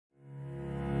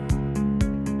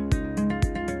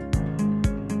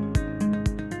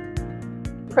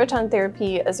Proton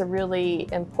therapy is a really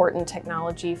important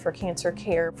technology for cancer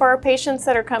care. For our patients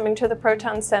that are coming to the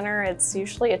Proton Center, it's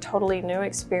usually a totally new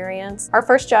experience. Our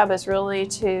first job is really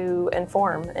to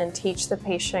inform and teach the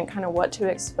patient kind of what to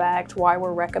expect, why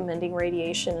we're recommending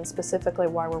radiation, and specifically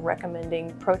why we're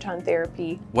recommending proton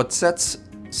therapy. What sets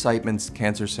Siteman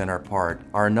Cancer Center apart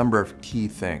are a number of key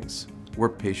things. We're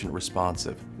patient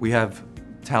responsive. We have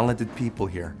talented people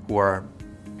here who are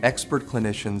expert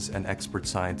clinicians and expert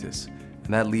scientists.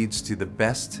 And that leads to the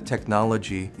best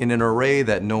technology in an array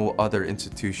that no other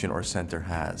institution or center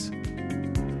has.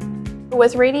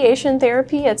 With radiation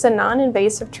therapy, it's a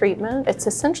non-invasive treatment. It's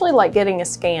essentially like getting a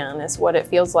scan is what it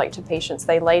feels like to patients.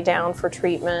 They lay down for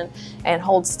treatment and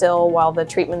hold still while the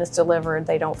treatment is delivered.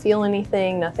 They don't feel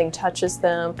anything, nothing touches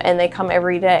them, and they come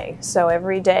every day. So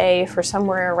every day for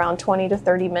somewhere around 20 to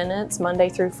 30 minutes, Monday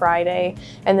through Friday.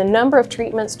 And the number of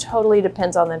treatments totally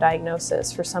depends on the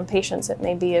diagnosis. For some patients, it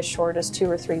may be as short as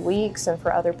 2 or 3 weeks, and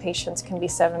for other patients can be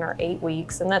 7 or 8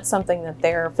 weeks. And that's something that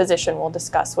their physician will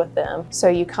discuss with them. So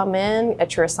you come in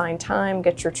at your assigned time,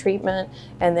 get your treatment,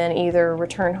 and then either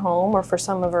return home, or for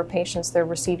some of our patients, they're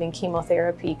receiving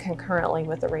chemotherapy concurrently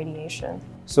with the radiation.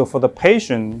 So for the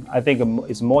patient, I think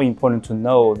it's more important to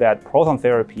know that proton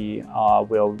therapy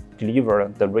will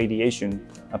deliver the radiation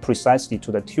precisely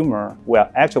to the tumor,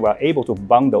 where actually we're able to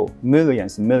bundle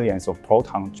millions and millions of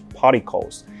proton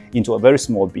particles into a very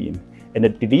small beam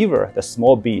and deliver the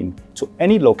small beam to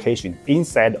any location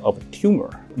inside of the tumor.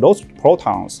 Those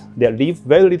protons, they leave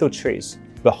very little trace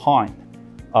behind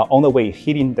on the way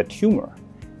hitting the tumor.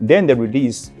 Then they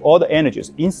release all the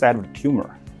energies inside of the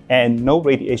tumor and no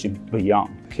radiation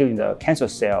beyond, killing the cancer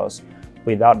cells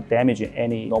without damaging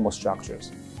any normal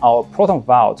structures. Our proton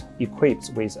vault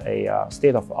equipped with a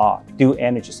state-of-the-art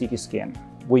dual-energy CT scanner.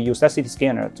 We use that CT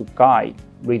scanner to guide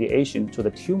radiation to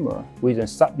the tumor within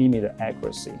sub-millimeter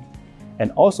accuracy.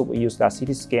 And also we use that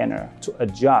CT scanner to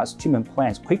adjust treatment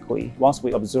plans quickly once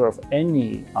we observe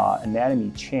any anatomy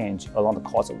change along the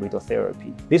course of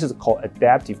radiotherapy. This is called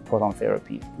adaptive proton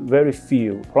therapy. Very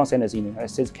few proton centers in the United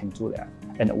States can do that,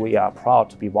 and we are proud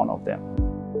to be one of them.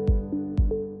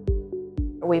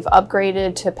 We've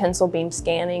upgraded to pencil beam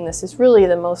scanning. This is really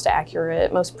the most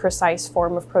accurate, most precise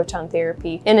form of proton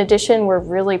therapy. In addition, we're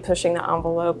really pushing the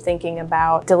envelope, thinking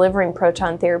about delivering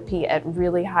proton therapy at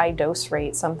really high dose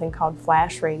rates, something called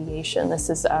flash radiation. This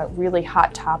is a really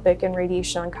hot topic in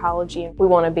radiation oncology. We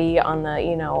want to be on the,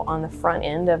 on the front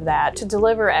end of that. To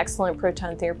deliver excellent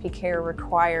proton therapy care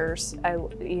requires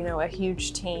a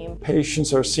huge team.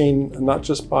 Patients are seen not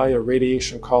just by a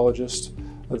radiation oncologist,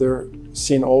 they're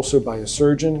seen also by a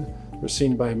surgeon, they're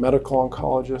seen by a medical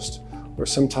oncologist, or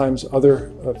sometimes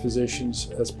other physicians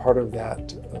as part of that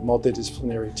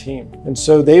multidisciplinary team. And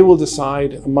so they will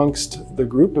decide amongst the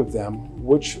group of them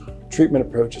which treatment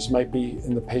approaches might be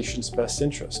in the patient's best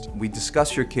interest. We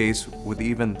discuss your case with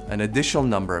even an additional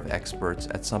number of experts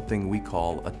at something we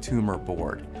call a tumor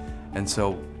board. And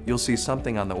so you'll see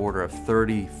something on the order of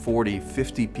 30, 40,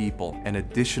 50 people in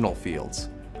additional fields,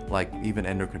 like even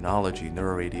endocrinology,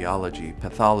 neuroradiology,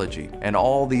 pathology, and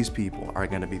all these people are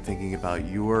going to be thinking about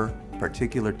your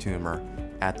particular tumor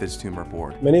at this tumor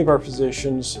board. Many of our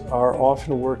physicians are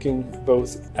often working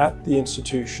both at the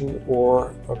institution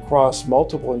or across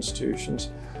multiple institutions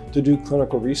to do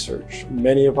clinical research.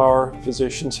 Many of our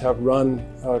physicians have run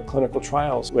clinical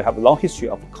trials. We have a long history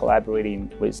of collaborating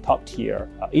with top-tier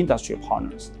industry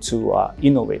partners to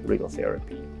innovate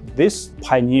radiotherapy. This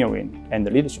pioneering and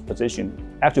leadership position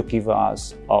actually gives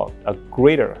us a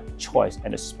greater choice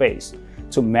and a space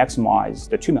to maximize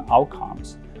the treatment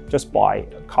outcomes just by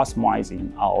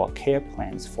customizing our care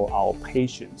plans for our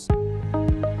patients.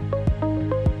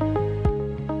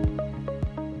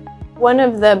 One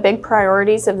of the big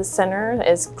priorities of the center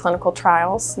is clinical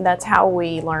trials. That's how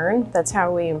we learn, that's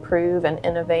how we improve and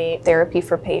innovate therapy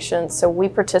for patients. So we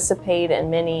participate in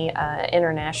many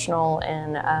international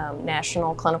and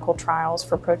national clinical trials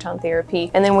for proton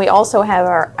therapy. And then we also have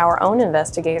our own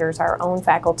investigators, our own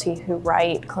faculty who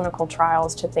write clinical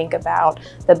trials to think about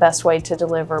the best way to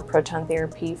deliver proton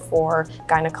therapy for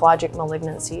gynecologic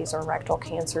malignancies or rectal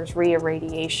cancers,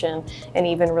 reirradiation, and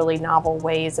even really novel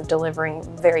ways of delivering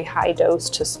very high dose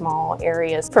to small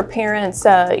areas. For parents,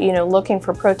 looking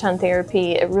for proton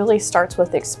therapy, it really starts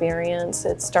with experience.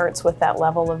 It starts with that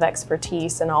level of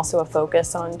expertise and also a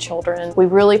focus on children. We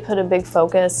really put a big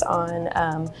focus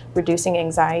on reducing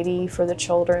anxiety for the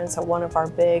children. So one of our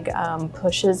big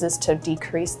pushes is to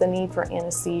decrease the need for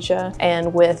anesthesia.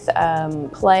 And with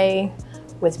play,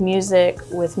 With music,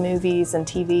 with movies and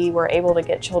TV, we're able to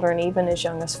get children even as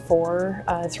young as 4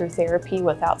 through therapy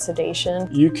without sedation.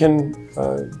 You can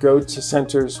go to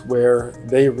centers where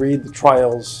they read the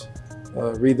trials,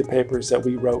 read the papers that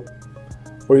we wrote,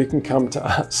 or you can come to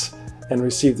us and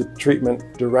receive the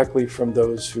treatment directly from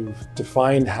those who've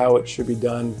defined how it should be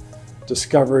done,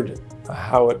 discovered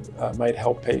how it might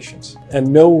help patients. And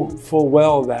know full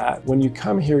well that when you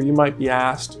come here, you might be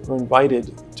asked or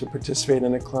invited to participate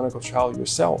in a clinical trial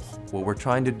yourself. What we're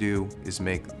trying to do is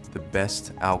make the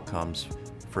best outcomes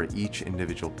for each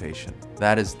individual patient.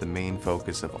 That is the main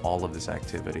focus of all of this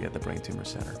activity at the Brain Tumor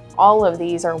Center. All of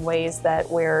these are ways that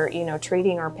we're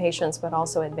treating our patients, but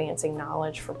also advancing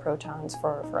knowledge for protons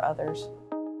for others.